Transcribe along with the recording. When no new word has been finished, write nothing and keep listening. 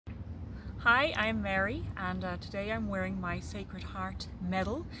Hi, I'm Mary, and today I'm wearing my Sacred Heart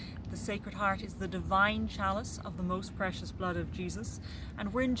medal. The Sacred Heart is the Divine Chalice of the Most Precious Blood of Jesus,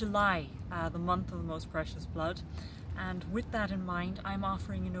 and we're in July, the month of the Most Precious Blood. And with that in mind, I'm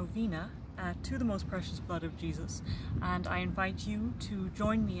offering a novena to the Most Precious Blood of Jesus, and I invite you to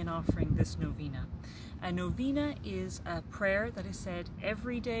join me in offering this novena. A novena is a prayer that is said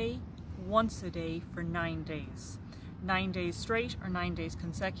every day, once a day, for 9 days. 9 days straight or 9 days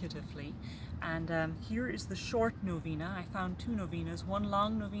consecutively. And here is the short novena. I found two novenas, one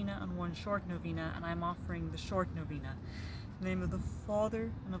long novena and one short novena, and I'm offering the short novena. In the name of the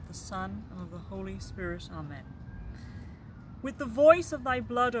Father, and of the Son, and of the Holy Spirit. Amen. With the voice of thy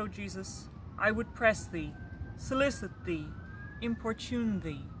blood, O Jesus, I would press thee, solicit thee, importune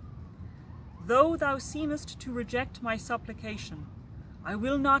thee. Though thou seemest to reject my supplication, I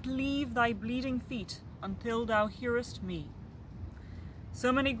will not leave thy bleeding feet until thou hearest me.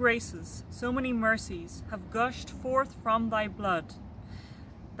 So many graces, so many mercies have gushed forth from thy blood,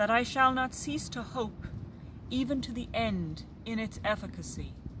 that I shall not cease to hope, even to the end, in its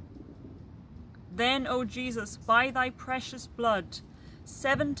efficacy. Then, O Jesus, by thy precious blood,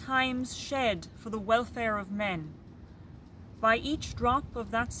 7 times shed for the welfare of men, by each drop of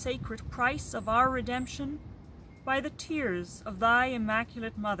that sacred price of our redemption, by the tears of thy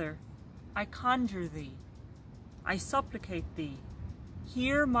Immaculate Mother, I conjure thee, I supplicate thee,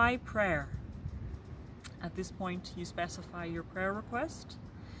 hear my prayer. At this point, you specify your prayer request.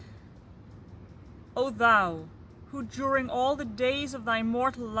 O thou, who during all the days of thy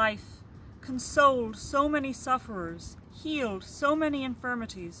mortal life consoled so many sufferers, healed so many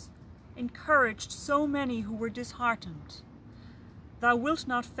infirmities, encouraged so many who were disheartened, thou wilt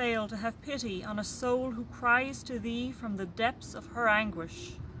not fail to have pity on a soul who cries to thee from the depths of her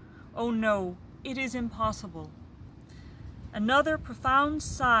anguish. Oh no, it is impossible. Another profound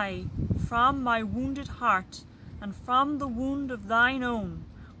sigh from my wounded heart and from the wound of thine own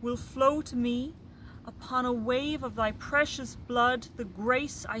will flow to me upon a wave of thy precious blood, the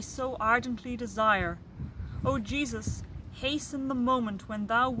grace I so ardently desire. O Jesus, hasten the moment when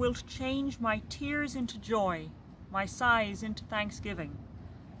thou wilt change my tears into joy, my sighs into thanksgiving.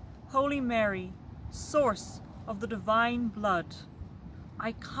 Holy Mary, source of the divine blood,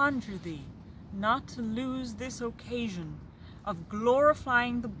 I conjure thee not to lose this occasion of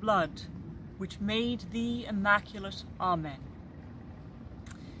glorifying the blood which made thee immaculate. Amen.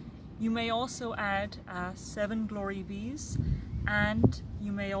 You may also add 7 glory bees, and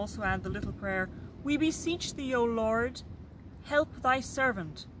you may also add the little prayer, we beseech thee, O Lord, help thy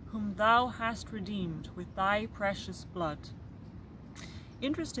servant, whom thou hast redeemed with thy precious blood.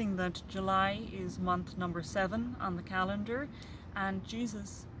 Interesting that July is month number 7 on the calendar, and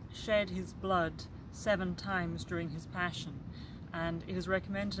Jesus shed his blood 7 times during his passion, and it is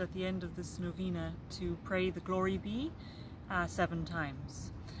recommended at the end of this novena to pray the Glory Be 7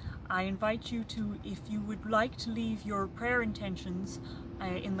 times. I invite you to, if you would like to leave your prayer intentions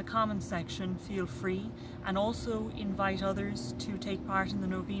in the comments section, feel free, and also invite others to take part in the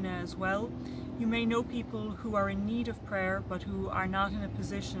novena as well. You may know people who are in need of prayer but who are not in a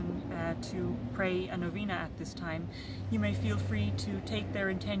position to pray a novena at this time. You may feel free to take their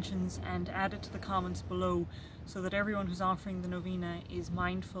intentions and add it to the comments below, so that everyone who's offering the novena is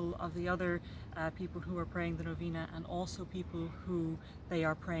mindful of the other people who are praying the novena, and also people who they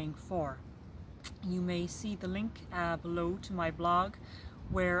are praying for. You may see the link below to my blog,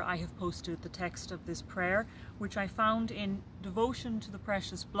 where I have posted the text of this prayer, which I found in Devotion to the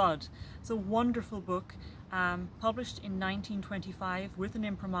Precious Blood. It's a wonderful book, published in 1925 with an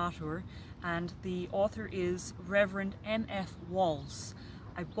imprimatur, and the author is Reverend M.F. Walls.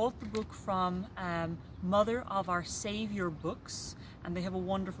 I bought the book from Mother of Our Saviour Books, and they have a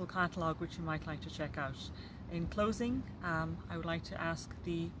wonderful catalogue which you might like to check out. In closing, I would like to ask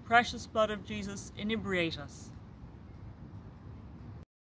the precious blood of Jesus inebriate us.